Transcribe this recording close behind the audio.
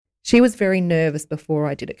She was very nervous before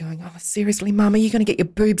I did it, going, oh, seriously, Mum, are you going to get your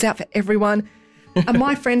boobs out for everyone? Are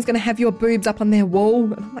my friends going to have your boobs up on their wall?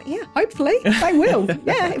 And I'm like, yeah, hopefully they will.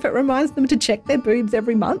 Yeah, if it reminds them to check their boobs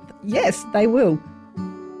every month, yes, they will.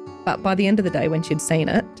 But by the end of the day, when she'd seen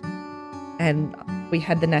it, and we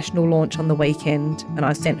had the national launch on the weekend, and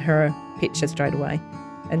I sent her a picture straight away,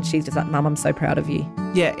 and she's just like, Mum, I'm so proud of you.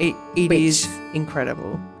 Yeah, it is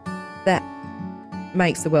incredible. That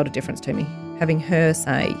makes the world of difference to me. Having her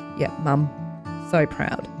say, yeah, Mum, so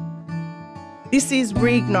proud. This is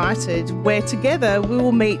Reignited, where together we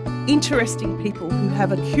will meet interesting people who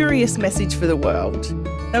have a curious message for the world.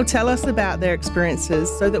 They'll tell us about their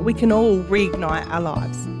experiences so that we can all reignite our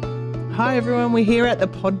lives. Hi everyone, we're here at the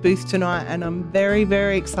pod booth tonight and I'm very,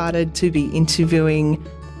 very excited to be interviewing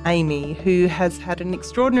Amy, who has had an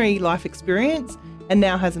extraordinary life experience and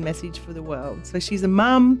now has a message for the world. So she's a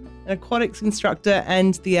mum, an aquatics instructor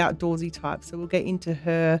and the outdoorsy type. So we'll get into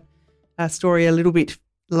her story a little bit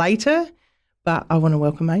later, but I want to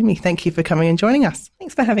welcome Amy. Thank you for coming and joining us.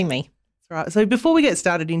 Thanks for having me. That's right. So before we get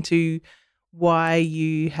started into why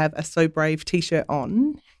you have a So Brave t-shirt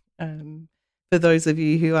on, for those of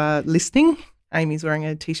you who are listening, Amy's wearing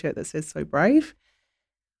a t-shirt that says So Brave.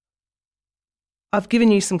 I've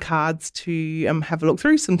given you some cards to have a look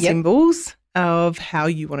through, some symbols of how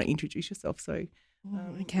you want to introduce yourself. So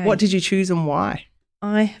okay. What did you choose and why?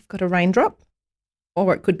 I have got a raindrop,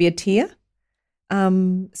 or it could be a tear.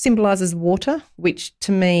 Symbolises water, which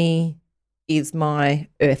to me is my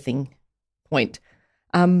earthing point.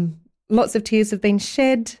 Lots of tears have been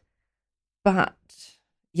shed, but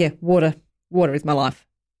yeah, water is my life.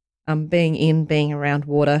 Being around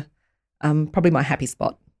water, probably my happy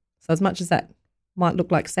spot. So as much as that might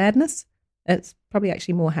look like sadness, it's probably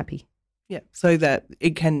actually more happy. Yeah, so that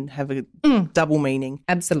it can have a double meaning.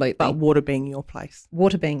 Absolutely. But water being your place.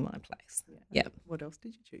 Water being my place. Yeah. What else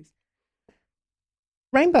did you choose?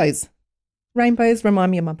 Rainbows. Rainbows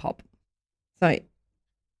remind me of my pop. So,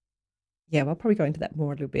 yeah, I'll probably go into that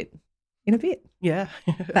more a little bit in a bit. Yeah.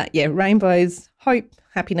 But, yeah, rainbows, hope,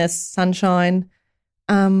 happiness, sunshine.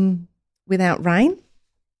 Without rain,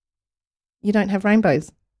 you don't have rainbows.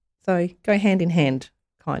 So go hand in hand,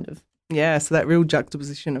 kind of. Yeah, so that real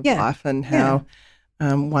juxtaposition of life and how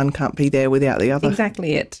one can't be there without the other.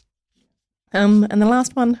 Exactly it. And the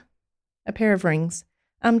last one, a pair of rings,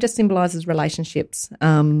 just symbolises relationships,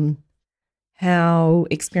 how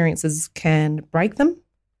experiences can break them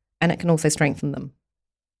and it can also strengthen them.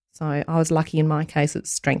 So I was lucky in my case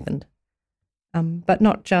it's strengthened. But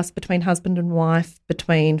not just between husband and wife,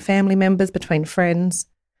 between family members, between friends.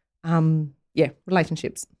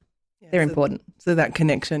 Relationships. They're important. So that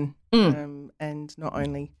connection and not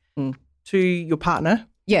only to your partner,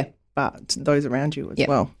 but those around you as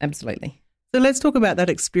well. Absolutely. So let's talk about that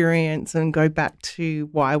experience and go back to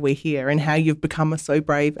why we're here and how you've become a So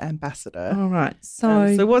Brave ambassador. All right.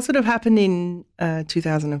 So what sort of happened in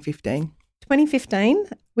 2015? 2015,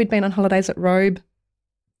 we'd been on holidays at Robe,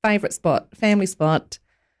 favourite spot, family spot,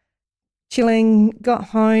 chilling, got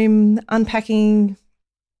home, unpacking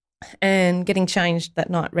and getting changed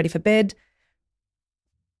that night, ready for bed,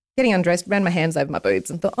 getting undressed, ran my hands over my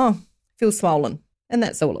boobs and thought, oh, feels swollen. And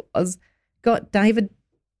that's all it was. Got David,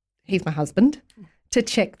 he's my husband, to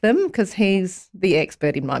check them because he's the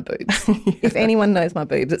expert in my boobs. If anyone knows my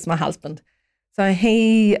boobs, it's my husband. So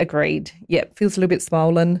he agreed, feels a little bit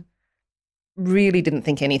swollen, really didn't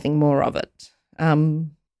think anything more of it.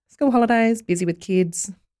 School holidays, busy with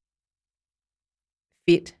kids,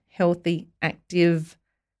 fit, healthy, active.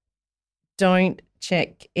 Don't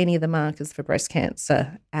check any of the markers for breast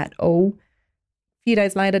cancer at all. A few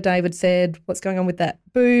days later, David said, what's going on with that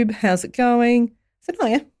boob? How's it going? I said, oh,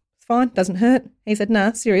 yeah, it's fine, doesn't hurt. He said,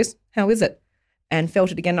 nah, serious, how is it? And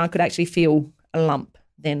felt it again. I could actually feel a lump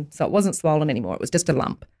then. So it wasn't swollen anymore. It was just a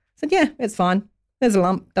lump. I said, yeah, it's fine. There's a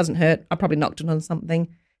lump, doesn't hurt. I probably knocked it on something.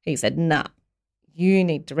 He said, nah, you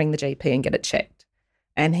need to ring the GP and get it checked.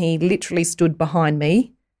 And he literally stood behind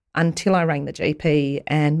me until I rang the GP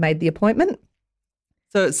and made the appointment.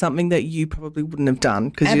 So it's something that you probably wouldn't have done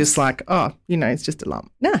because you're just like, oh, it's just a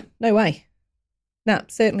lump. No way. No,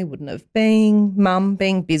 certainly wouldn't have. Being mum,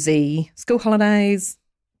 being busy, school holidays,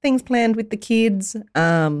 things planned with the kids.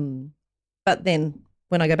 But then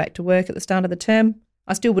when I go back to work at the start of the term,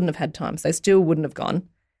 I still wouldn't have had time. So still wouldn't have gone.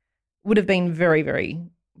 Would have been very, very,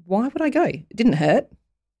 why would I go? It didn't hurt.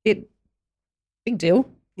 Big deal.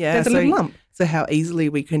 Yeah. There's a little lump. So how easily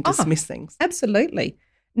we can dismiss things. Absolutely.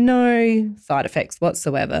 No side effects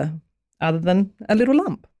whatsoever other than a little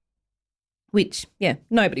lump, which,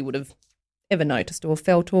 nobody would have ever noticed or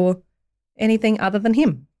felt or anything other than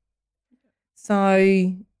him.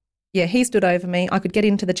 So Yeah, he stood over me. I could get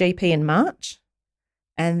into the GP in March.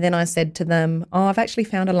 And then I said to them, I've actually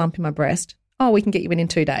found a lump in my breast. We can get you in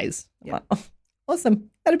 2 days. I'm like,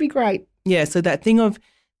 awesome. That'd be great. Yeah, so that thing of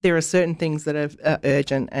there are certain things that are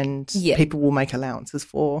urgent and Yeah. people will make allowances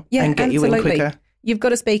for Yeah, and get absolutely. you in quicker. You've got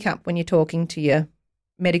to speak up when you're talking to your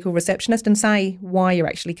medical receptionist and say why you're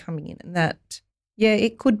actually coming in, and that,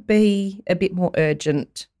 it could be a bit more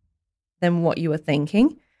urgent than what you were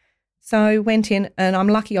thinking. So went in, and I'm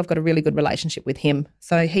lucky I've got a really good relationship with him.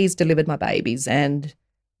 So he's delivered my babies, and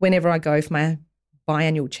whenever I go for my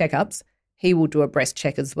biannual checkups, he will do a breast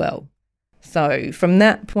check as well. So from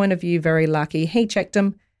that point of view, very lucky. He checked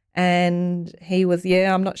them, and he was,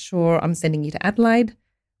 I'm not sure, I'm sending you to Adelaide.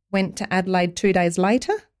 Went to Adelaide 2 days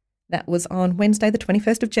later. That was on Wednesday, the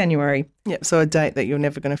 21st of January. Yep, so a date that you're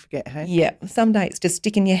never going to forget, hey? Yeah, some dates just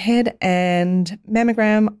stick in your head. And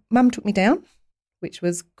mammogram, Mum took me down, which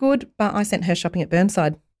was good, but I sent her shopping at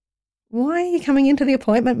Burnside. Why are you coming into the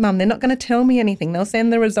appointment, Mum? They're not going to tell me anything. They'll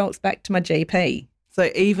send the results back to my GP. So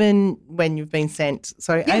even when you've been sent,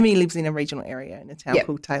 Amy lives in a regional area in a town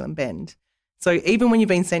called Tailem Bend. So even when you've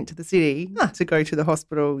been sent to the city to go to the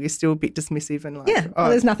hospital, you're still a bit dismissive and like,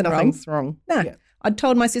 there's nothing's wrong. No. Yeah. I'd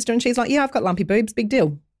told my sister and she's like, I've got lumpy boobs, big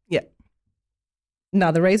deal. Yeah.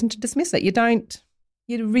 Another reason to dismiss it.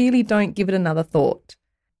 You really don't give it another thought.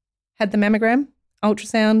 Had the mammogram,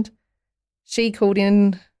 ultrasound. She called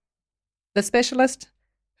in the specialist,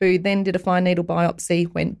 who then did a fine needle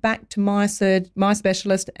biopsy, went back to my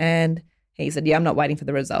specialist, and he said, I'm not waiting for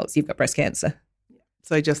the results. You've got breast cancer.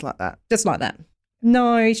 So just like that? Just like that.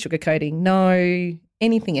 No sugarcoating, no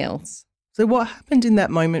anything else. So what happened in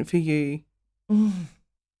that moment for you?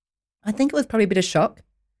 I think it was probably a bit of shock, a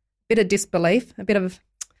bit of disbelief, a bit of,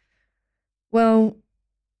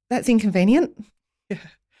 that's inconvenient,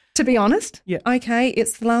 to be honest. Yeah. Okay,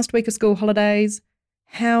 it's the last week of school holidays.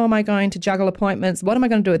 How am I going to juggle appointments? What am I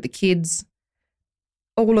going to do with the kids?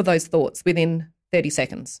 All of those thoughts within 30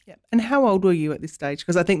 seconds. Yeah. And how old were you at this stage?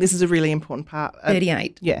 Because I think this is a really important part.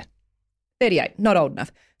 38. Yeah. 38, not old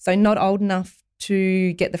enough. So not old enough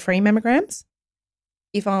to get the free mammograms.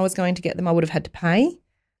 If I was going to get them, I would have had to pay.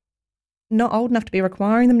 Not old enough to be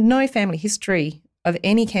requiring them. No family history of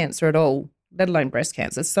any cancer at all, let alone breast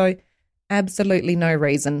cancer. So absolutely no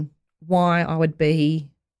reason why I would be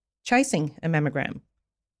chasing a mammogram.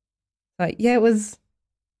 So, it was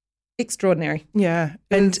extraordinary. Yeah.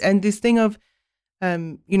 And this thing of,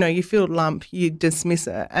 you feel a lump, you dismiss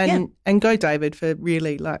it. And go David for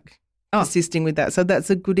really assisting with that. So that's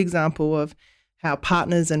a good example of how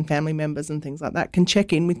partners and family members and things like that can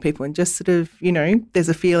check in with people and just sort of, there's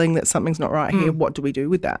a feeling that something's not right here. What do we do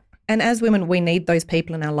with that? And as women, we need those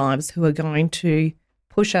people in our lives who are going to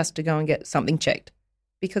push us to go and get something checked,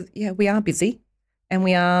 because, we are busy and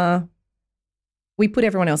we put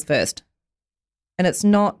everyone else first. And it's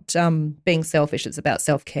not being selfish, it's about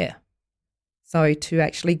self-care. So to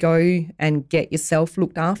actually go and get yourself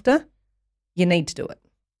looked after, you need to do it.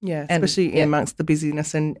 Yeah, especially amongst the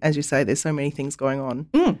busyness, and as you say, there's so many things going on.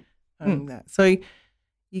 That. So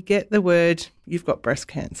you get the word, you've got breast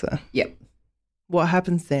cancer. Yep. What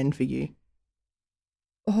happens then for you?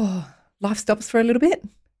 Life stops for a little bit.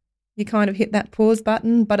 You kind of hit that pause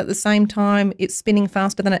button, but at the same time, it's spinning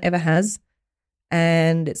faster than it ever has.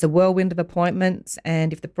 And it's a whirlwind of appointments.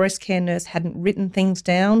 And if the breast care nurse hadn't written things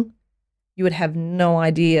down, you would have no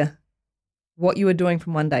idea what you were doing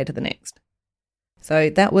from one day to the next. So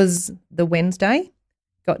that was the Wednesday.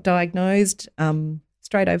 Got diagnosed,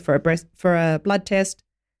 straight over for a blood test.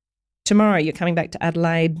 Tomorrow you're coming back to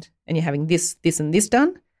Adelaide and you're having this, and this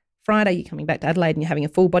done. Friday you're coming back to Adelaide and you're having a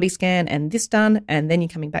full body scan and this done, and then you're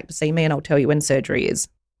coming back to see me and I'll tell you when surgery is.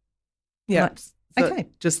 Yeah. Like, so okay.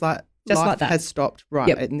 Just life like that. has stopped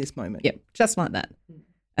in this moment. Yep, just like that.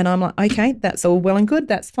 And I'm like, okay, that's all well and good,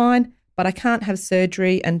 that's fine, but I can't have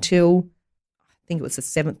surgery until, I think it was the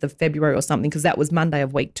 7th of February or something, because that was Monday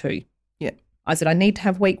of week 2. Yeah. I said, I need to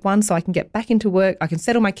have week 1 so I can get back into work, I can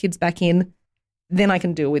settle my kids back in, then I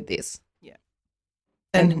can deal with this. Yeah.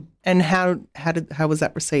 And how was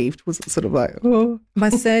that received? Was it sort of like, oh? My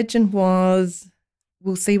surgeon was,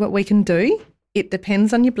 we'll see what we can do. It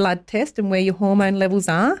depends on your blood test and where your hormone levels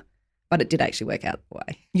are, but it did actually work out the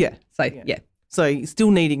way. Yeah. So, yeah. So you're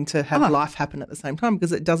still needing to have life happen at the same time,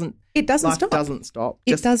 because it doesn't stop. Doesn't stop.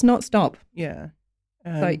 It does not stop. Yeah.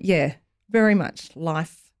 So, very much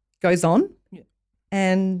life goes on. Yeah.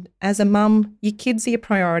 And as a mum, your kids are your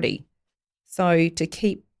priority. So to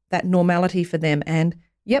keep that normality for them, and,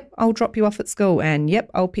 I'll drop you off at school, and,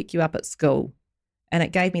 I'll pick you up at school. And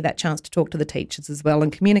it gave me that chance to talk to the teachers as well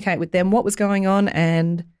and communicate with them what was going on.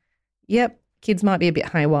 And, kids might be a bit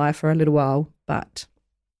haywire for a little while, but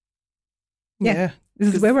Yeah.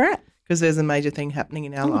 This is where we're at. Because there's a major thing happening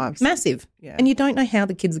in our lives. Massive. Yeah. And you don't know how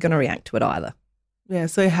the kids are going to react to it either. Yeah.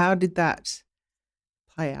 So how did that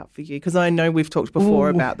play out for you? Because I know we've talked before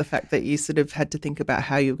about the fact that you sort of had to think about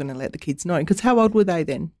how you were going to let the kids know. Because how old were they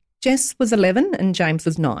then? Jess was 11 and James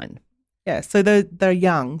was 9. Yeah. So they're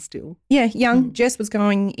young still. Yeah, young. Jess was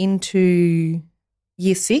going into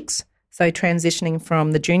year 6, so transitioning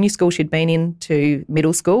from the junior school she'd been in to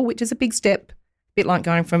middle school, which is a big step, a bit like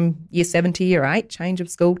going from year 7 to year 8, change of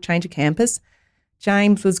school, change of campus.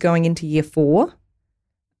 James was going into year 4.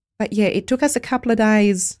 But, yeah, it took us a couple of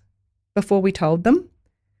days before we told them,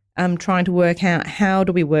 trying to work out how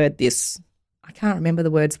do we word this. I can't remember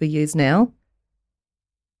the words we use now.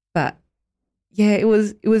 But, yeah, it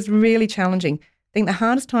was really challenging. I think the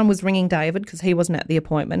hardest time was ringing David because he wasn't at the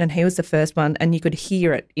appointment and he was the first one and you could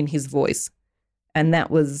hear it in his voice. And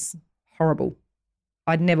that was horrible.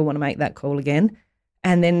 I'd never want to make that call again.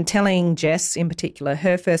 And then telling Jess in particular,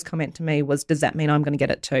 her first comment to me was, does that mean I'm going to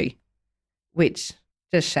get it too? Which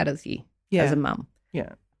just shatters you as a mum.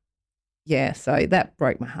 Yeah. Yeah, so that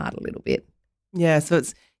broke my heart a little bit. Yeah, so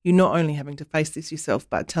it's you're not only having to face this yourself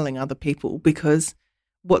but telling other people, because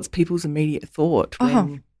what's people's immediate thought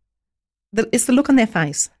when it's the look on their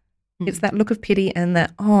face. It's that look of pity and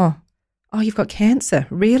that, oh, you've got cancer.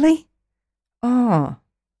 Really? Oh.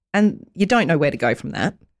 And you don't know where to go from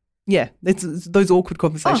that. Yeah, it's those awkward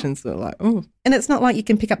conversations that are like, oh. And it's not like you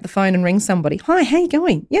can pick up the phone and ring somebody. Hi, how you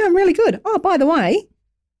going? Yeah, I'm really good. Oh, by the way,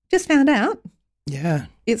 just found out. Yeah.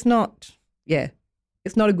 It's not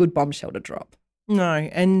a good bombshell to drop. No,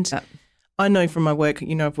 and I know from my work,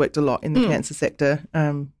 I've worked a lot in the cancer sector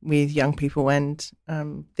with young people and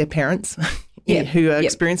their parents who are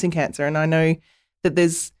experiencing cancer, and I know that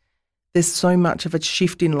there's so much of a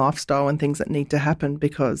shift in lifestyle and things that need to happen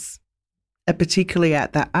because particularly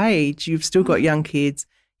at that age, you've still got young kids,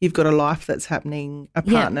 you've got a life that's happening, a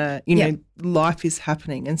partner, life is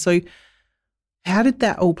happening. And so how did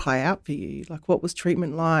that all play out for you? Like what was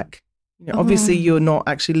treatment like? Obviously you're not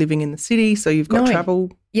actually living in the city, so you've got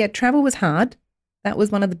travel. Yeah, travel was hard. That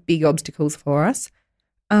was one of the big obstacles for us.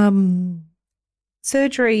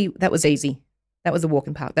 Surgery, that was easy. That was a walk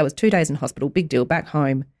in the park. That was 2 days in hospital, big deal, back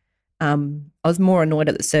home. I was more annoyed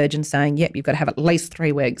at the surgeon saying, yep, you've got to have at least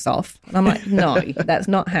 3 weeks off. And I'm like, no, that's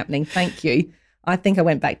not happening. Thank you. I think I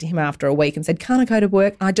went back to him after a week and said, can't I go to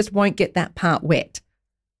work? I just won't get that part wet.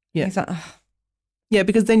 Yeah. He's like, oh. Yeah,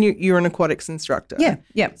 because then you're an aquatics instructor.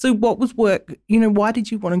 Yeah. So what was work? Why did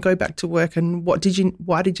you want to go back to work and why did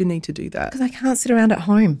you need to do that? Because I can't sit around at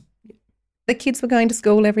home. The kids were going to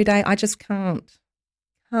school every day. I just can't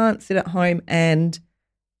sit at home and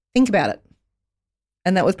think about it.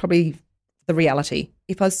 And that was probably the reality.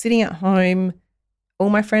 If I was sitting at home, all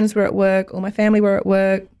my friends were at work, all my family were at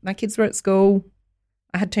work, my kids were at school,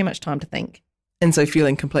 I had too much time to think. And so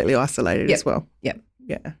feeling completely isolated as well. Yeah.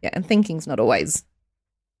 And thinking's not always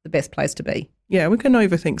the best place to be. Yeah, we can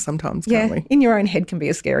overthink sometimes, can't we? In your own head can be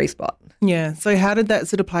a scary spot. Yeah. So how did that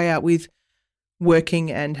sort of play out with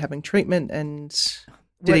working and having treatment, and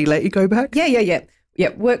did he let you go back? Yeah,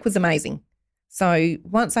 work was amazing. So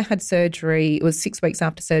once I had surgery, it was 6 weeks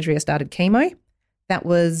after surgery I started chemo. That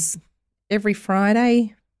was every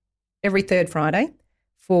third Friday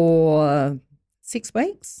for 6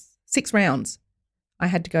 weeks, 6 rounds. I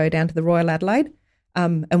had to go down to the Royal Adelaide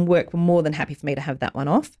and work were more than happy for me to have that one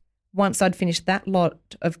off. Once I'd finished that lot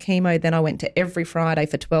of chemo, then I went to every Friday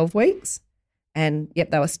for 12 weeks. And,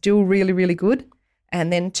 they were still really, really good.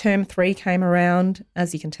 And then term 3 came around,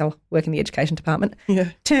 as you can tell, work in the education department.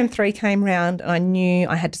 Yeah. Term 3 came around and I knew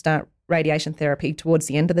I had to start radiation therapy towards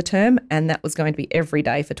the end of the term, and that was going to be every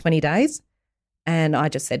day for 20 days. And I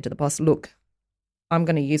just said to the boss, look, I'm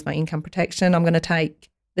going to use my income protection. I'm going to take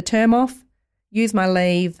the term off, use my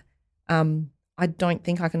leave. I don't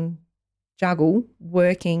think I can juggle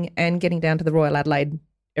working and getting down to the Royal Adelaide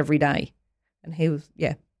every day. And he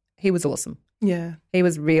was awesome. Yeah. He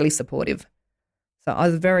was really supportive. So I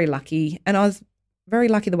was very lucky, and I was very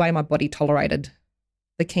lucky the way my body tolerated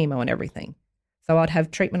the chemo and everything. So I'd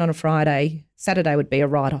have treatment on a Friday. Saturday would be a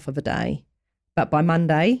write-off of a day. But by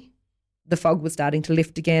Monday, the fog was starting to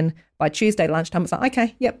lift again. By Tuesday lunchtime, I was like,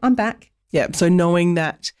 okay, yep, I'm back. Yeah, so knowing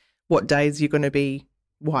that what days you're going to be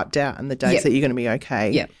wiped out and the days that you're going to be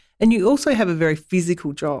okay. Yeah. And you also have a very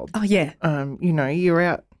physical job. Oh, yeah. You're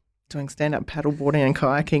out doing stand-up paddleboarding and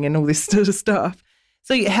kayaking and all this sort of stuff.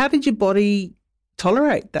 So how did your body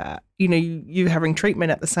tolerate that? You having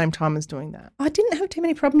treatment at the same time as doing that? I didn't have too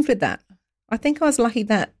many problems with that. I think I was lucky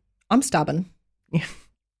that I'm stubborn. Yeah.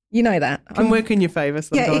 You know that. It can work in your favour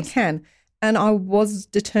sometimes. Yeah, it can. And I was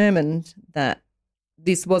determined that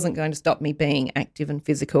this wasn't going to stop me being active and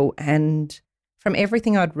physical, and from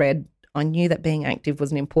everything I'd read, I knew that being active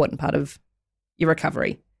was an important part of your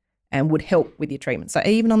recovery and would help with your treatment. So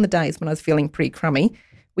even on the days when I was feeling pretty crummy,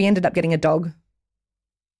 we ended up getting a dog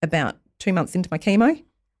about 2 months into my chemo.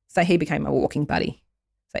 So he became my walking buddy.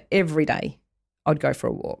 So every day I'd go for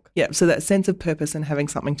a walk. Yeah, so that sense of purpose and having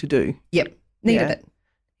something to do. Yep, needed Yeah. it.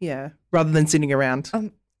 Yeah, rather than sitting around.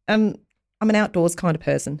 I'm an outdoors kind of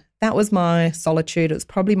person. That was my solitude. It was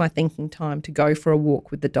probably my thinking time to go for a walk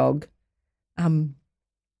with the dog. I'm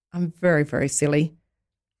very, very silly.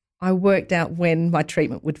 I worked out when my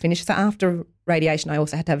treatment would finish. So after radiation, I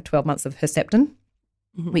also had to have 12 months of Herceptin,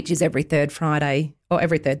 which is every third Friday or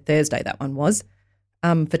every third Thursday, that one was,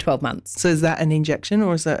 for 12 months. So is that an injection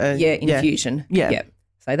or is that a... Infusion. Yeah.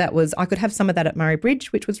 So that was, I could have some of that at Murray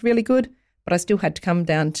Bridge, which was really good, but I still had to come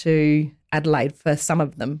down to Adelaide for some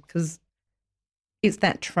of them because it's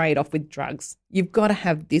that trade-off with drugs. You've got to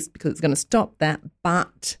have this because it's going to stop that,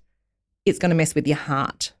 but it's going to mess with your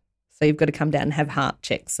heart. So you've got to come down and have heart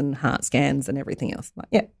checks and heart scans and everything else. Like,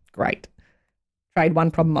 yeah, great. Trade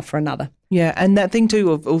one problem off for another. Yeah, and that thing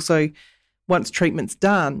too of also once treatment's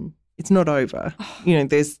done, it's not over. You know,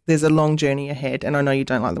 there's a long journey ahead, and I know you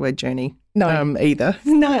don't like the word journey either.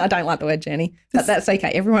 No, I don't like the word journey, but that's okay.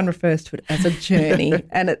 Everyone refers to it as a journey,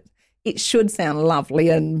 and it should sound lovely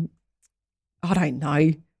and I don't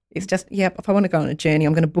know. It's just, if I want to go on a journey,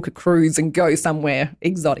 I'm going to book a cruise and go somewhere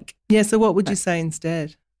exotic. Yeah, so what would you say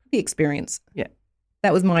instead? The experience. Yeah.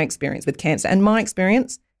 That was my experience with cancer, and my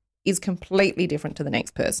experience is completely different to the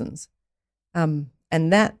next person's. And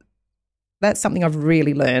that's something I've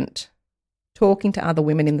really learnt, talking to other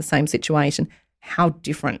women in the same situation, how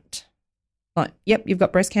different. Like, yep, you've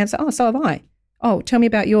got breast cancer. Oh, so have I. Oh, tell me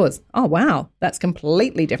about yours. Oh, wow, that's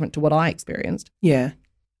completely different to what I experienced. Yeah.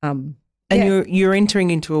 And you're entering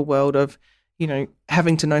into a world of, you know,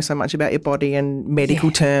 having to know so much about your body and medical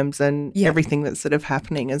terms and everything that's sort of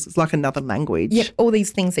happening. It's like another language. Yeah, all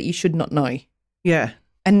these things that you should not know. Yeah.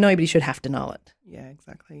 And nobody should have to know it. Yeah,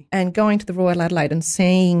 exactly. And going to the Royal Adelaide and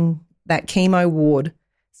seeing that chemo ward,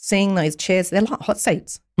 seeing those chairs, they're like hot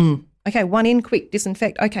seats. Okay, one in, quick,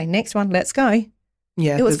 disinfect. Okay, next one, let's go.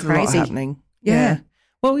 Yeah, it was there's crazy. A lot happening. Yeah.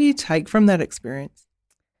 What will you take from that experience?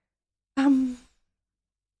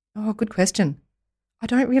 Good question. I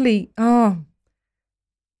don't really,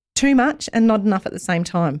 too much and not enough at the same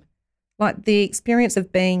time. Like the experience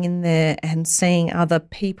of being in there and seeing other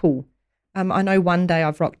people. I know one day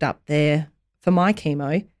I've rocked up there for my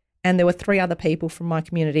chemo and there were 3 other people from my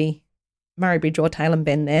community, Murray Bridge or Tailem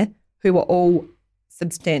Bend there, who were all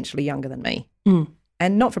substantially younger than me.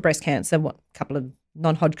 And not for breast cancer, a couple of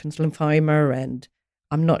non-Hodgkin's lymphoma, and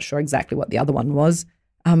I'm not sure exactly what the other one was.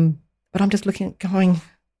 But I'm just looking at going,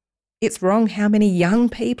 it's wrong how many young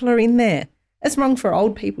people are in there. It's wrong for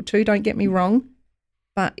old people too, don't get me wrong.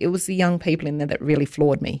 But it was the young people in there that really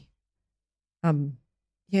floored me.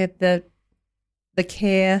 The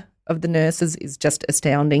care of the nurses is just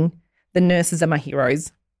astounding. The nurses are my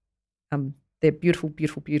heroes. They're beautiful,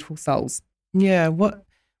 beautiful, beautiful souls. Yeah. What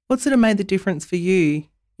sort of made the difference for you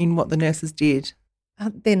in what the nurses did?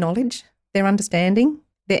 Their knowledge, their understanding,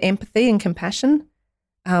 their empathy and compassion.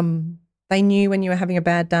 They knew when you were having a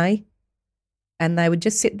bad day and they would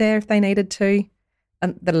just sit there if they needed to.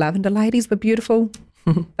 And the lavender ladies were beautiful.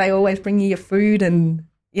 They always bring you your food and,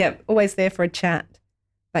 always there for a chat.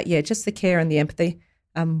 But, just the care and the empathy.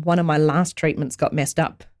 One of my last treatments got messed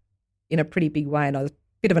up in a pretty big way and I was a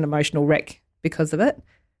bit of an emotional wreck because of it.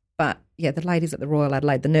 But, the ladies at the Royal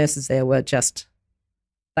Adelaide, the nurses there were just,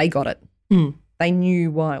 they got it. They knew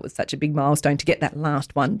why it was such a big milestone to get that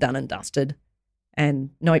last one done and dusted. And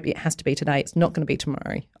nope, it has to be today. It's not going to be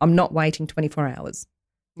tomorrow. I'm not waiting 24 hours.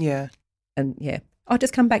 Yeah. And, I'll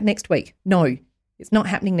just come back next week. No, it's not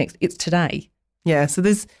happening next. It's today. Yeah, so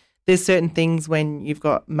there's certain things when you've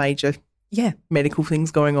got major medical things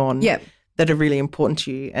going on that are really important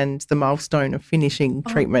to you, and the milestone of finishing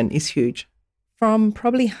treatment is huge. From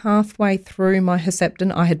probably halfway through my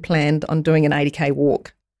Herceptin, I had planned on doing an 80K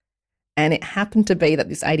walk. And it happened to be that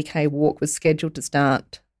this 80K walk was scheduled to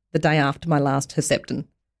start the day after my last Herceptin.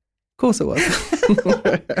 Of course it was.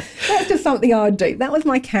 That's just something I would do. That was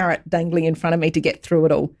my carrot dangling in front of me to get through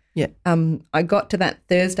it all. Yeah. I got to that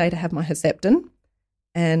Thursday to have my Herceptin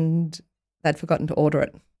and they'd forgotten to order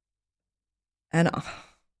it. And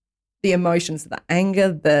the emotions, the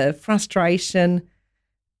anger, the frustration,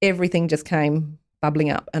 everything just came bubbling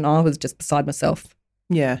up and I was just beside myself.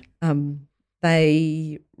 Yeah.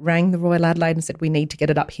 They rang the Royal Adelaide and said, we need to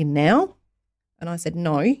get it up here now. And I said,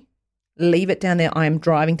 no, leave it down there. I am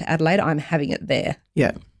driving to Adelaide. I'm having it there.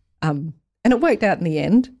 Yeah. And it worked out in the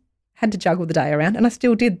end. Had to juggle the day around and I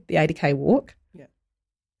still did the 80K walk. Yeah.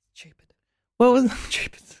 Stupid. What was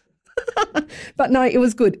treatment? But no, it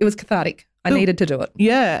was good. It was cathartic. I needed to do it.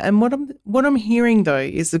 Yeah, and what I'm hearing though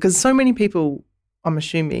is because so many people, I'm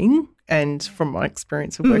assuming, and from my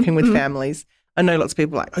experience of working with families, I know lots of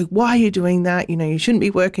people are like, oh, why are you doing that? You know, you shouldn't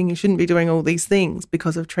be working, you shouldn't be doing all these things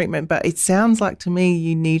because of treatment. But it sounds like to me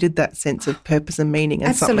you needed that sense of purpose and meaning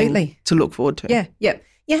and something to look forward to. Yeah, yeah.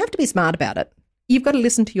 You have to be smart about it. You've got to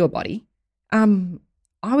listen to your body.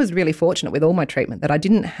 I was really fortunate with all my treatment that I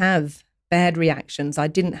didn't have bad reactions. I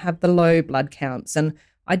didn't have the low blood counts and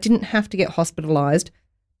I didn't have to get hospitalised.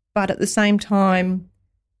 But at the same time,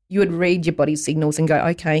 you would read your body's signals and go,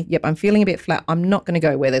 okay, yep, I'm feeling a bit flat. I'm not going to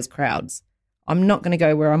go where there's crowds. I'm not going to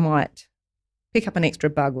go where I might pick up an extra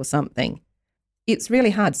bug or something. It's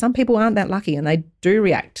really hard. Some people aren't that lucky and they do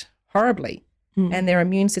react horribly and their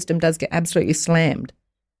immune system does get absolutely slammed.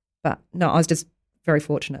 But no, I was just very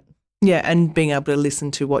fortunate. Yeah, and being able to listen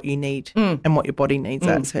to what you need and what your body needs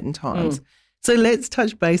at certain times. So let's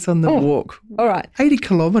touch base on the walk. All right. 80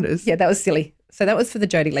 kilometres. Yeah, that was silly. So that was for the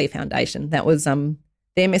Jodie Lee Foundation. That was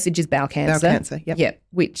their message is bowel cancer. Bowel cancer, yep. Yeah,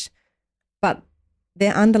 but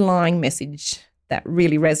their underlying message that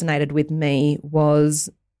really resonated with me was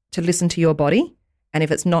to listen to your body, and if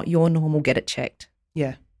it's not your normal, get it checked.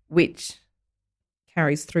 Yeah. Which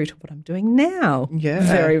carries through to what I'm doing now. Yeah.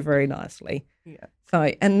 Very, very nicely. Yeah.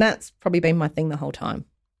 So, and that's probably been my thing the whole time,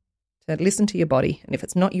 to listen to your body, and if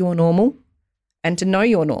it's not your normal, and to know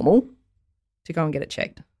your normal, to go and get it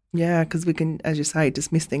checked. Yeah, because we can, as you say,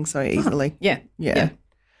 dismiss things so easily. Yeah.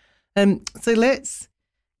 So let's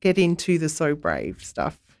get into the So Brave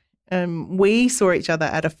stuff. We saw each other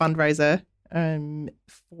at a fundraiser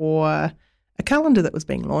for a calendar that was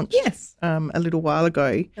being launched. Yes. A little while ago.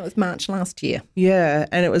 It was March last year. Yeah,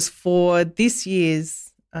 and it was for this year's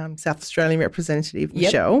South Australian representative,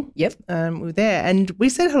 Michelle. Yep. We were there and we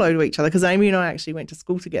said hello to each other because Amy and I actually went to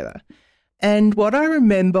school together. And what I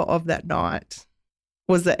remember of that night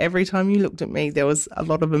was that every time you looked at me, there was a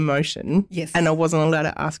lot of emotion. Yes. And I wasn't allowed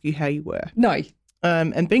to ask you how you were. No.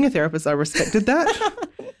 And being a therapist, I respected that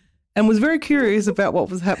and was very curious about what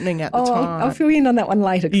was happening at the time. I'll fill you in on that one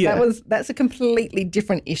later because that's a completely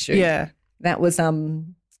different issue. Yeah. That was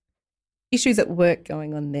issues at work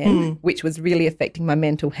going on then, which was really affecting my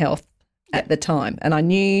mental health at the time. And I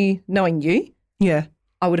knew, knowing you,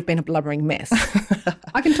 I would have been a blubbering mess.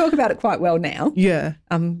 I can talk about it quite well now. Yeah.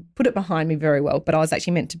 Put it behind me very well. But I was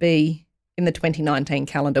actually meant to be in the 2019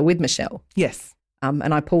 calendar with Michelle. Yes.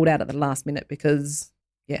 And I pulled out at the last minute because,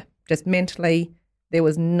 just mentally there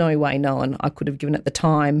was no way known I could have given it the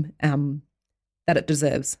time that it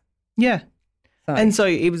deserves. Yeah. So. And so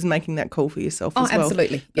it was making that call for yourself as well.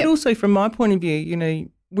 Absolutely. Yep. But also from my point of view, you know,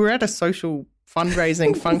 we're at a social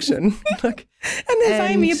fundraising function. And there's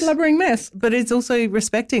Amy, a blubbering mess. But it's also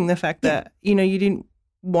respecting the fact that, you know, you didn't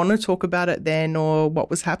want to talk about it then or what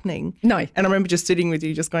was happening. No. And I remember just sitting with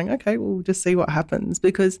you just going, okay, we'll just see what happens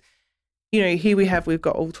because, you know, here we've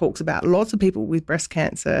got all talks about lots of people with breast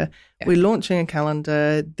cancer. Yeah. We're launching a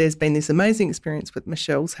calendar. There's been this amazing experience that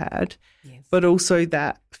Michelle's had, but also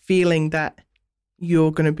that feeling that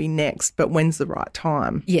you're going to be next, but when's the right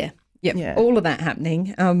time? Yeah. All of that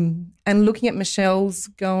happening. And looking at Michelle's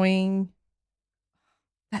going,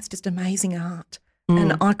 that's just amazing art.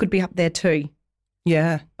 And I could be up there too.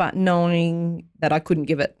 Yeah. But knowing that I couldn't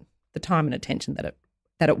give it the time and attention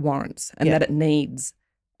that it warrants and that it needs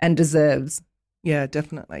and deserves. Yeah,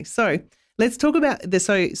 definitely. So let's talk about this.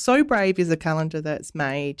 So Brave is a calendar that's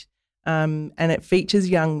made and it features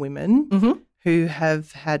young women who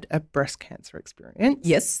have had a breast cancer experience.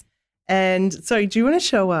 Yes. And so do you want to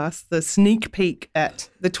show us the sneak peek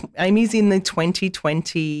at Amy's in the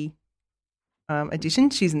 2020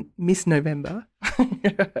 edition. She's Miss November.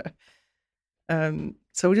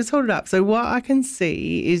 So we'll just hold it up. So what I can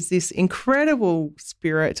see is this incredible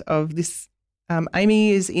spirit of this.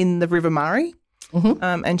 Amy is in the River Murray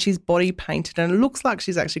and she's body painted and it looks like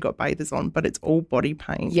she's actually got bathers on, but it's all body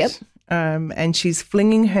paint. Yep. And she's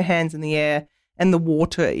flinging her hands in the air and the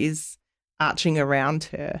water is arching around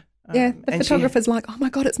her. The photographer's like, oh, my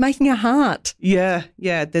God, it's making a heart. Yeah.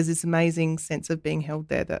 There's this amazing sense of being held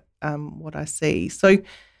there that what I see. So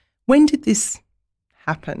when did this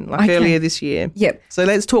happen, earlier this year? Yep. So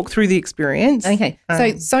let's talk through the experience. Okay.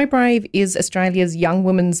 So Brave is Australia's young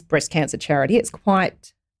women's breast cancer charity. It's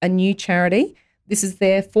quite a new charity. This is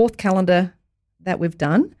their 4th calendar that we've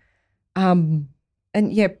done.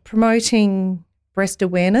 Promoting breast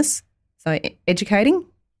awareness, so educating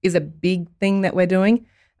is a big thing that we're doing.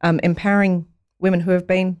 Empowering women who have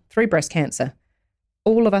been through breast cancer.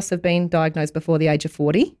 All of us have been diagnosed before the age of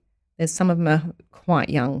 40. There's some of them are quite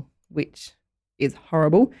young, which is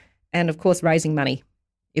horrible. And, of course, raising money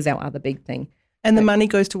is our other big thing. And the money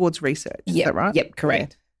goes towards research. Is that right? Yep,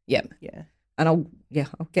 correct. Yep. Yeah. And I'll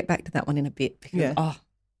get back to that one in a bit because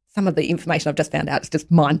some of the information I've just found out is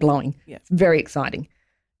just mind blowing. Yeah. It's very exciting.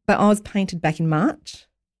 But I was painted back in March,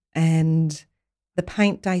 and the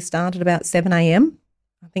paint day started about 7 a.m.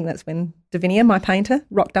 I think that's when Davinia, my painter,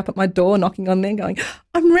 rocked up at my door, knocking on there, going,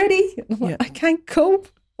 "I'm ready." And I'm like, "Okay, cool.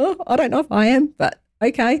 Oh, I don't know if I am, but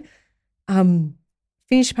okay."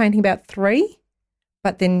 Finished painting about 3,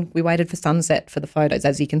 but then we waited for sunset for the photos,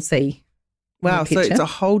 as you can see. Wow, so it's a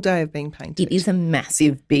whole day of being painted. It is a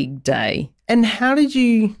massive, big day. And how did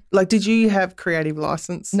you have creative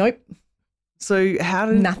license? Nope. So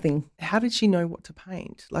nothing. How did she know what to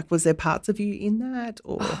paint? Like, was there parts of you in that,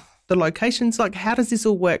 or the locations? Like, how does this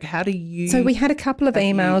all work? How do you? So we had a couple of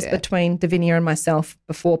emails between Davinia and myself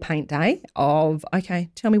before paint day of,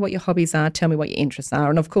 okay, tell me what your hobbies are, tell me what your interests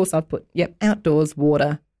are. And of course I've put, outdoors,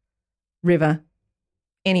 water, river,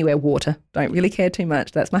 anywhere water. Don't really care too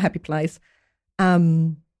much. That's my happy place.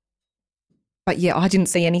 But I didn't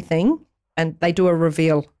see anything, and they do a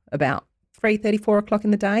reveal about 3:30, 4 o'clock in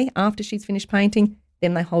the day after she's finished painting.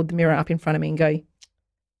 Then they hold the mirror up in front of me and go, I'm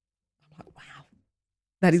like, wow,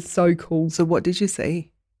 that is so cool. So what did you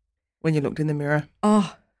see when you looked in the mirror?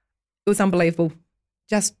 Oh, it was unbelievable.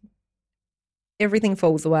 Just everything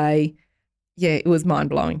falls away. Yeah, it was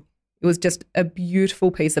mind-blowing. It was just a beautiful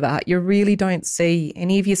piece of art. You really don't see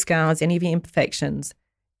any of your scars, any of your imperfections.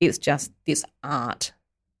 It's just this art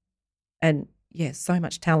and, so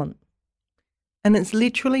much talent. And it's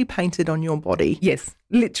literally painted on your body. Yes,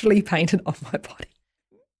 literally painted on my body.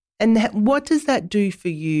 And what does that do for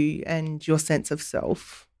you and your sense of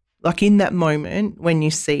self? Like in that moment when you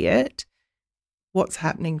see it, what's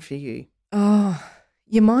happening for you? Oh,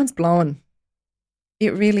 your mind's blown.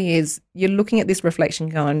 It really is. You're looking at this reflection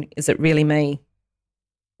going, is it really me?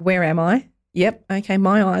 Where am I? Yep, okay,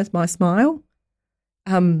 my eyes, my smile.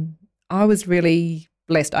 I was really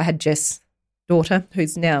blessed. I had Jess' daughter, who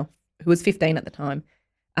was 15 at the time,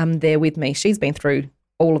 there with me. She's been through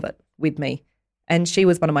all of it with me, and she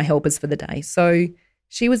was one of my helpers for the day. So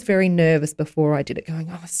she was very nervous before I did it, going,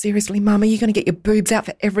 "Oh, seriously, Mum, are you going to get your boobs out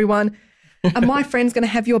for everyone? Are my friends going to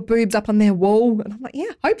have your boobs up on their wall?" And I'm like,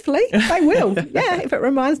 yeah, hopefully they will. Yeah, if it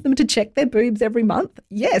reminds them to check their boobs every month,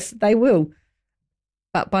 yes, they will.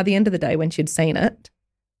 But by the end of the day, when she'd seen it,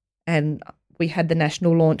 and we had the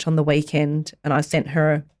national launch on the weekend, and I sent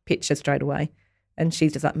her a picture straight away, and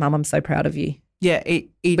she's just like, "Mum, I'm so proud of you." Yeah, it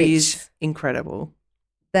is incredible.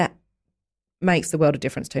 That makes the world of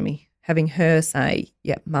difference to me. Having her say,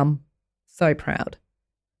 "Yeah, Mum, so proud."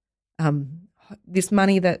 This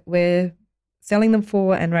money that we're selling them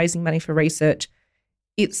for and raising money for research,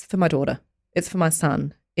 it's for my daughter, it's for my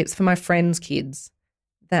son, it's for my friends' kids,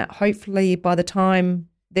 that hopefully by the time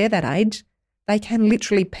they're that age, they can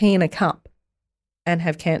literally pee in a cup and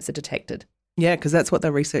have cancer detected. Yeah, because that's what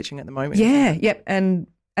they're researching at the moment. Yeah, yep. And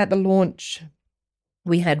at the launch,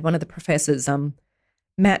 we had one of the professors,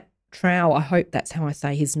 Matt Trow, I hope that's how I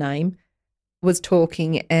say his name, was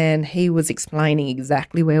talking, and he was explaining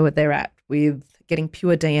exactly where they're at with getting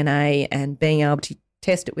pure DNA and being able to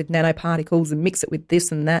test it with nanoparticles and mix it with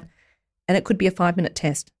this and that. And it could be a 5-minute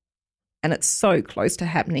test. And it's so close to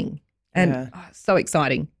happening and so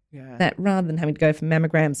exciting that rather than having to go for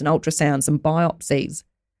mammograms and ultrasounds and biopsies,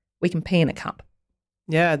 we can pee in a cup.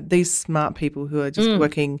 Yeah, these smart people who are just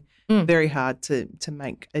working very hard to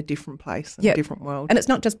make a different place and a different world. And it's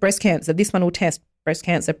not just breast cancer. This one will test breast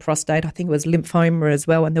cancer, prostate, I think it was lymphoma as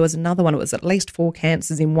well, and there was another one. It was at least 4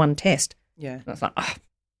 cancers in one test. Yeah. And I was like,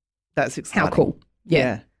 that's exciting. How cool.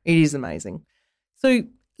 Yeah. It is amazing. So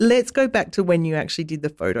let's go back to when you actually did the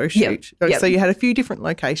photo shoot. Yep. So you had a few different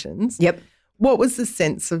locations. Yep. What was the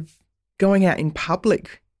sense of going out in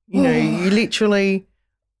public? You know, you literally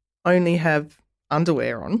only have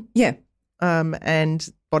underwear on. Yeah. And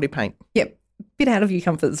body paint. Yep. Bit out of your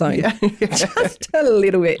comfort zone. Yeah. Just a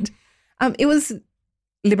little bit. It was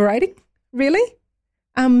liberating, really.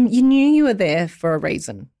 You knew you were there for a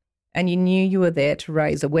reason, and you knew you were there to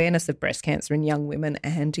raise awareness of breast cancer in young women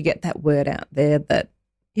and to get that word out there that,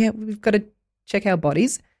 we've got to check our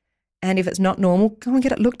bodies, and if it's not normal, go and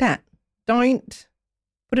get it looked at. Don't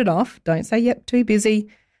put it off. Don't say, yep, too busy.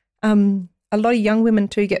 A lot of young women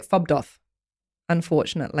too get fobbed off,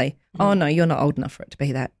 unfortunately. Oh, no, you're not old enough for it to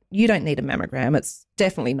be that. You don't need a mammogram. It's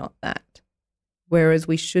definitely not that. Whereas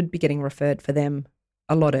we should be getting referred for them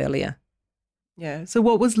a lot earlier. Yeah. So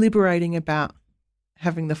what was liberating about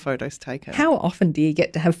having the photos taken? How often do you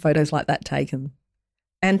get to have photos like that taken?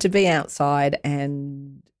 And to be outside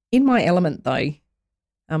and in my element, though,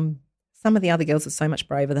 some of the other girls are so much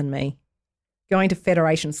braver than me. Going to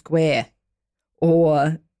Federation Square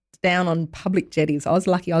or down on public jetties. I was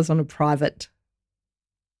lucky I was on a private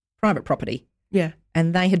property. Yeah.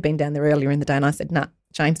 And they had been down there earlier in the day, and I said, "Nah,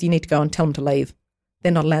 James, you need to go and tell them to leave.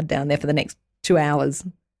 They're not allowed down there for the next 2 hours."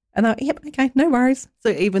 And they were, "Yep, okay, no worries." So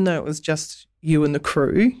even though it was just you and the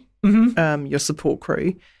crew, your support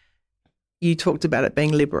crew, you talked about it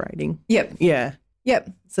being liberating. Yep. Yeah.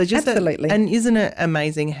 Yep. So just absolutely. And isn't it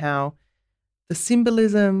amazing how the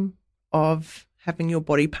symbolism of having your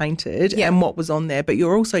body painted and what was on there, but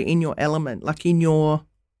you're also in your element, like in your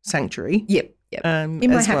sanctuary. Yep. Yep.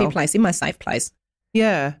 In my happy place, in my safe place.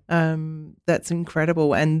 Yeah. That's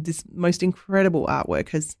incredible. And this most incredible artwork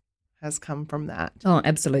has come from that. Oh,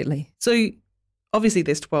 absolutely. So obviously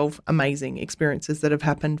there's 12 amazing experiences that have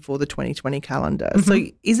happened for the 2020 calendar. So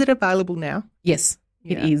is it available now? Yes,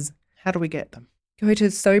 it is. How do we get them? Go to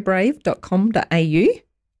sobrave.com.au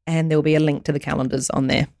and there'll be a link to the calendars on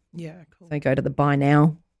there. Yeah, cool. So go to the buy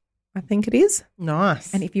now, I think it is.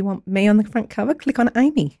 Nice. And if you want me on the front cover, click on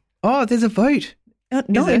Amy. Oh, there's a vote.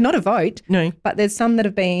 No, not a vote. No. But there's some that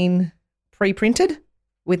have been pre-printed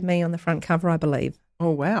with me on the front cover, I believe.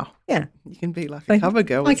 Oh, wow. Yeah. You can be like a cover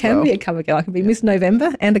girl I can be a cover girl. I can be Miss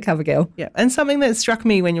November and a cover girl. Yeah. And something that struck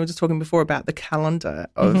me when you were just talking before about the calendar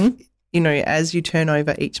of, as you turn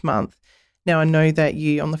over each month. Now, I know that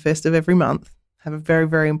you, on the first of every month, have a very,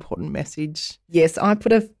 very important message. Yes, I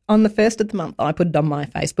put it on the first of the month. I put it on my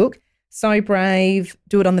Facebook. So Brave,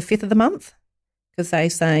 do it on the 5th of the month because they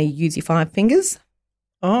say use your 5 fingers.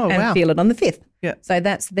 Oh, and wow. feel it on the 5th. Yeah. So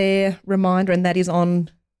that's their reminder, and that is on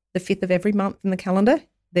the 5th of every month in the calendar.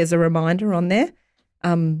 There's a reminder on there.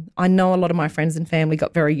 I know a lot of my friends and family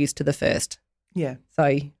got very used to the 1st. Yeah. So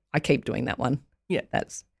I keep doing that one. Yeah.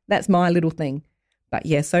 That's my little thing. But,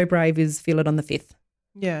 yeah, So Brave is feel it on the 5th.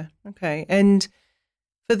 Yeah, okay. And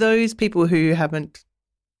for those people who haven't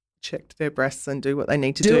checked their breasts and do what they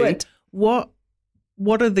need to do it. What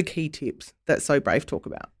are the key tips that So Brave talk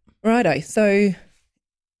about? Righto. So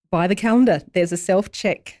by the calendar, there's a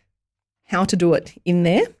self-check how to do it in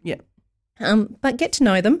there. Yeah. But get to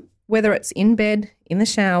know them, whether it's in bed, in the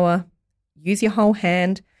shower, use your whole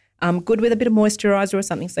hand, good with a bit of moisturiser or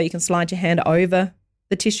something so you can slide your hand over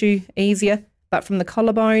the tissue easier, but from the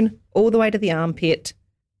collarbone all the way to the armpit,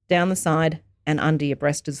 down the side and under your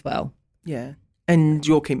breast as well. Yeah. And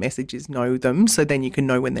your key message is know them so then you can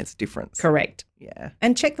know when there's a difference. Correct. Yeah.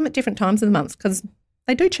 And check them at different times of the month because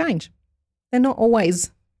they do change. They're not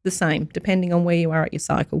always the same depending on where you are at your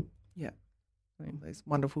cycle. Yeah. Those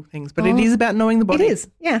wonderful things. But it is about knowing the body. It is,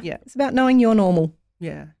 yeah. It's about knowing you're normal.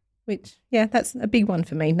 Yeah. Which, that's a big one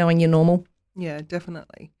for me, knowing you're normal. Yeah,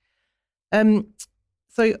 definitely.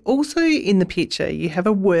 So also in the picture, you have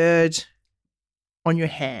a word on your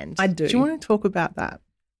hand. I do. Do you want to talk about that?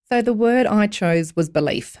 So the word I chose was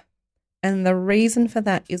belief. And the reason for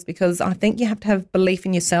that is because I think you have to have belief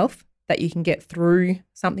in yourself that you can get through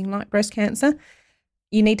something like breast cancer.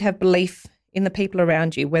 You need to have belief in the people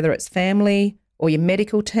around you, whether it's family or your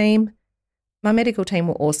medical team. My medical team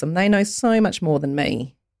were awesome. They know so much more than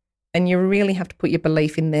me. And you really have to put your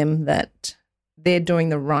belief in them that they're doing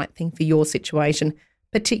the right thing for your situation,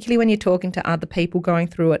 particularly when you're talking to other people going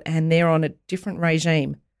through it and they're on a different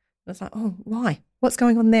regime. It's like, oh, why? What's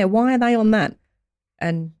going on there? Why are they on that?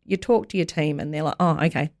 And you talk to your team and they're like, oh,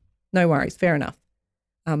 okay, no worries, fair enough.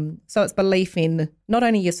 So it's belief in not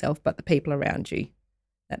only yourself but the people around you,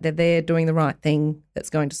 that they're there doing the right thing that's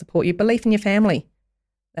going to support you. Belief in your family,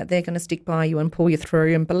 that they're going to stick by you and pull you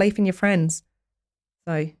through, and belief in your friends.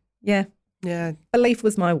 So, yeah. Yeah. Belief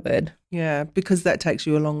was my word. Yeah, because that takes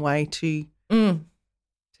you a long way to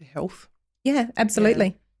health. Yeah,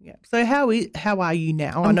 absolutely. Yeah. So how are you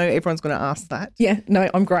now? I know everyone's going to ask that. Yeah, no,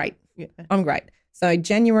 I'm great. Yeah. I'm great. So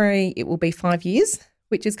January it will be 5 years,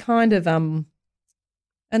 which is kind of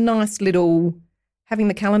a nice little, having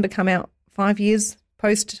the calendar come out 5 years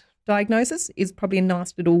post-diagnosis is probably a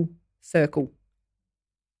nice little circle.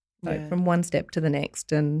 So from one step to the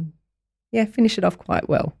next and, finish it off quite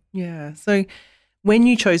well. Yeah. So when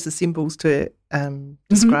you chose the symbols to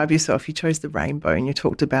describe yourself, you chose the rainbow and you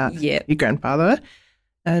talked about your grandfather.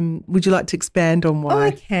 Would you like to expand on why? Oh,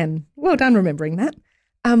 I can. Well done remembering that.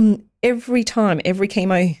 Every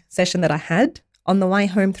chemo session that I had, on the way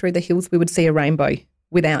home through the hills, we would see a rainbow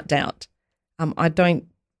without doubt. I don't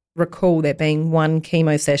recall there being one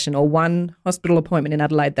chemo session or one hospital appointment in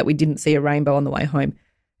Adelaide that we didn't see a rainbow on the way home.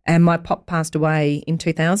 And my pop passed away in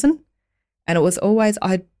 2000, and it was always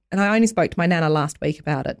I only spoke to my nana last week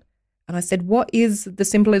about it. And I said, what is the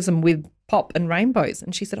symbolism with pop and rainbows?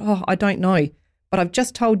 And she said, oh, I don't know. But I've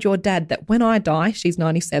just told your dad that when I die, she's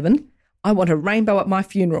 97, I want a rainbow at my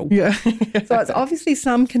funeral. Yeah. So it's obviously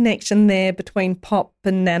some connection there between pop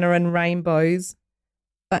and nana and rainbows.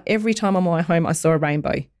 But every time on my way home, I saw a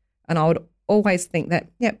rainbow. And I would always think that,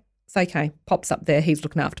 yep, it's okay. Pop's up there. He's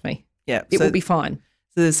looking after me. Yeah. It will be fine.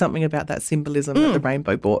 So there's something about that symbolism that the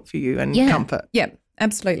rainbow brought for you and comfort. Yep,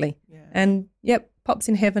 absolutely. Yeah. And, yep, Pop's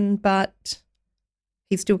in heaven, but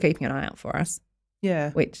he's still keeping an eye out for us,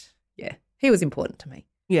 Yeah. which, yeah, he was important to me.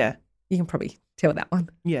 Yeah. You can probably tell that one.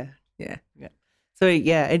 Yeah. Yeah. Yeah. So,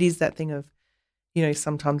 yeah, it is that thing of, you know,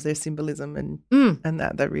 sometimes there's symbolism and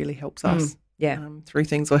that really helps us. Yeah. Through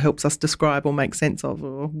things or helps us describe or make sense of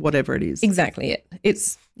or whatever it is. Exactly it.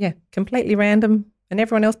 It's, completely random, and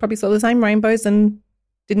everyone else probably saw the same rainbows and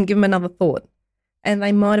didn't give them another thought. And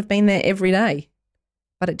they might have been there every day,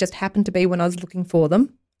 but it just happened to be when I was looking for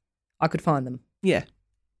them, I could find them. Yeah.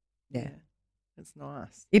 Yeah. It's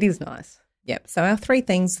nice. It is nice. Yep. So our 3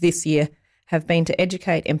 things this year have been to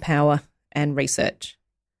educate, empower and research.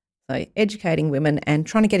 So educating women and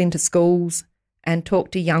trying to get into schools and talk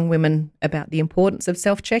to young women about the importance of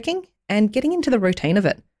self-checking and getting into the routine of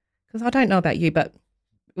it. Because I don't know about you, but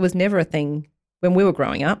it was never a thing when we were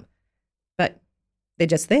growing up, but they're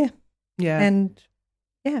just there. Yeah. And,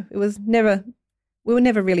 it was never – we were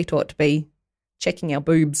never really taught to be checking our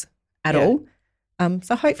boobs at all.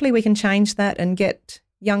 So hopefully we can change that and get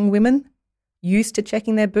young women used to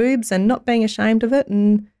checking their boobs and not being ashamed of it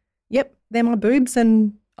and, yep, they're my boobs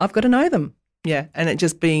and I've got to know them. Yeah, and it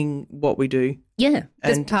just being what we do. Yeah,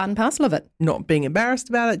 just And part and parcel of it. not being embarrassed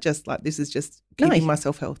about it, just like this is just keeping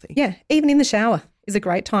myself healthy. Yeah, even in the shower is a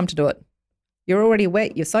great time to do it. You're already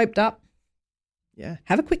wet, you're soaped up. Yeah.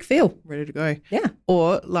 Have a quick feel. Ready to go. Yeah.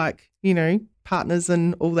 Or like, you know, partners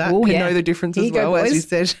and all that Oh, can yeah. know the difference Here as you go, well, as you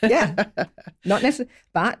boys. said. Yeah. Not necessarily,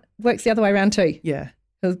 but works the other way around too. Yeah.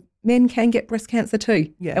 Because men can get breast cancer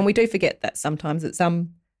too. Yeah. And we do forget that sometimes. It's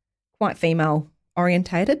quite female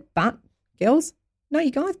orientated, but girls, know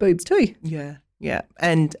you guys' boobs too. Yeah. Yeah.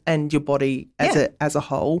 And your body as a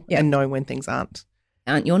whole Yeah. and knowing when things aren't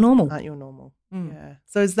Your normal. your normal. Yeah.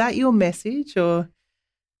 So is that your message or?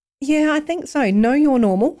 Yeah, I think so. Know your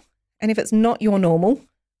normal. And if it's not your normal,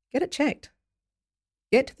 get it checked.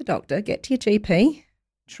 Get to the doctor, get to your GP.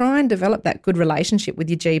 Try and develop that good relationship with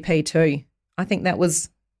your GP too. I think that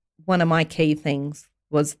was one of my key things,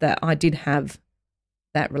 was that I did have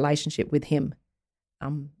that relationship with him.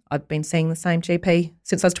 I've been seeing the same GP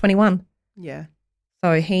since I was 21. Yeah.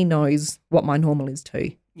 So he knows what my normal is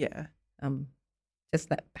too. Yeah. Just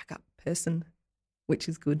that backup person, which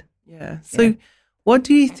is good. Yeah. So what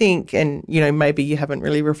do you think, and, you know, maybe you haven't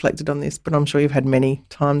really reflected on this, but I'm sure you've had many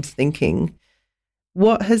times thinking,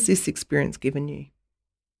 what has this experience given you?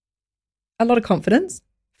 A lot of confidence.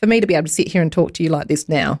 For me to be able to sit here and talk to you like this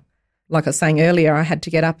now, like I was saying earlier, I had to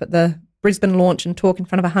get up at the Brisbane launch and talk in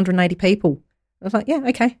front of 180 people. I was like, yeah,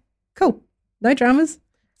 okay, cool. No dramas.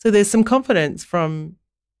 So there's some confidence from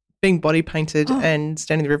being body painted and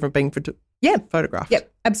standing in the river and being photographed.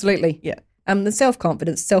 Yep, absolutely. Yeah. The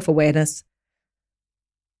self-confidence, self-awareness,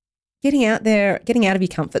 getting out there, getting out of your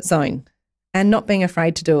comfort zone and not being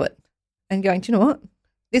afraid to do it and going, do you know what?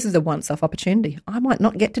 This is a once-off opportunity. I might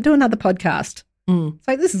not get to do another podcast. So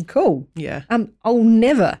this is cool. Yeah. I'll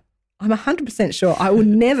never, I'm 100% sure I will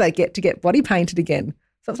never get to get body painted again.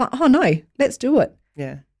 So it's like, oh no, let's do it.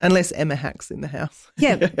 Yeah. Unless Emma Hack's in the house.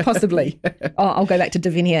 Yeah, possibly. I'll go back to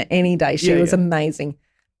Davinia any day. She was amazing.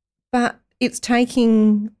 But it's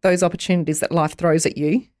taking those opportunities that life throws at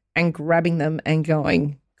you and grabbing them and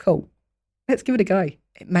going, cool, let's give it a go.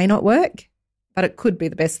 It may not work, but it could be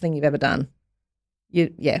the best thing you've ever done.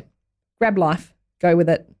 Grab life, go with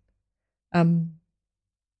it.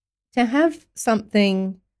 To have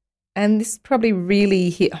something, and this probably really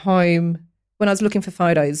hit home when I was looking for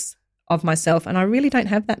photos of myself, and I really don't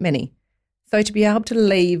have that many. So to be able to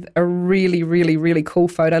leave a really, really, really cool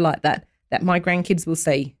photo like that my grandkids will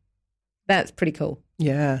see, that's pretty cool.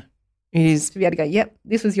 Yeah. It is. To be able to go, yep,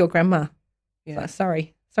 this was your grandma. Yeah. So,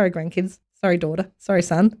 sorry grandkids, sorry daughter, sorry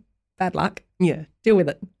son, bad luck. Yeah. Deal with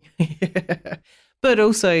it. Yeah. But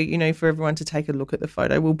also, you know, for everyone to take a look at the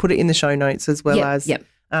photo, we'll put it in the show notes as well as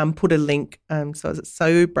put a link. So is it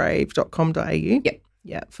sobrave.com.au? Yep.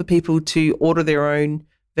 Yeah, for people to order their own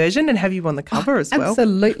version and have you on the cover as well.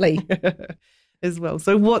 Absolutely. As well.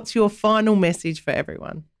 So what's your final message for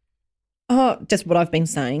everyone? Oh, just what I've been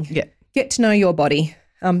saying. Yeah. Get to know your body.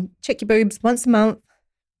 Check your boobs once a month.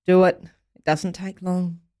 Do it. It doesn't take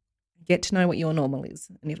long. Get to know what your normal is.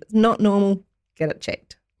 And if it's not normal, get it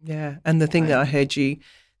checked. Yeah. And the thing that I heard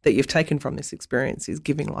that you've taken from this experience is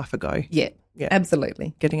giving life a go. Yeah,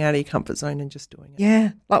 absolutely. Getting out of your comfort zone and just doing it.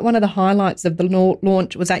 Yeah. Like one of the highlights of the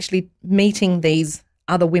launch was actually meeting these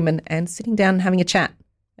other women and sitting down and having a chat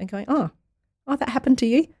and going, oh, that happened to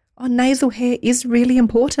you? oh, nasal hair is really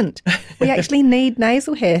important. We actually need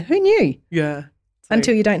nasal hair. Who knew? Yeah.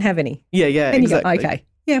 Until you don't have any. Yeah, And exactly. you go, okay,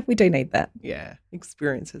 yeah, we do need that. Yeah,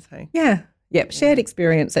 experiences, hey? Yeah. Yep. Shared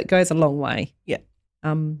experience, it goes a long way. Yeah.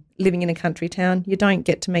 Living in a country town, you don't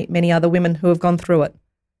get to meet many other women who have gone through it.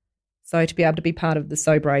 So to be able to be part of the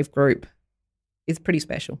So Brave group is pretty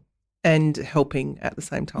special. And helping at the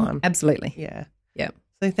same time. Absolutely. Yeah. Yeah.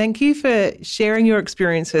 So thank you for sharing your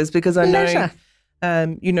experiences, because I Pleasure.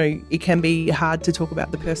 know, it can be hard to talk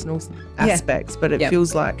about the personal aspects, but it Yep.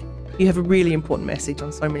 feels like you have a really important message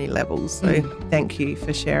on so many levels. So thank you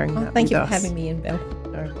for sharing that Thank with you us. for having me in, Belle.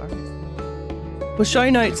 No worries. For show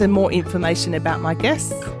notes and more information about my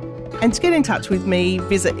guests and to get in touch with me,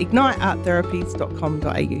 visit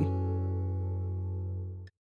ignitearttherapies.com.au.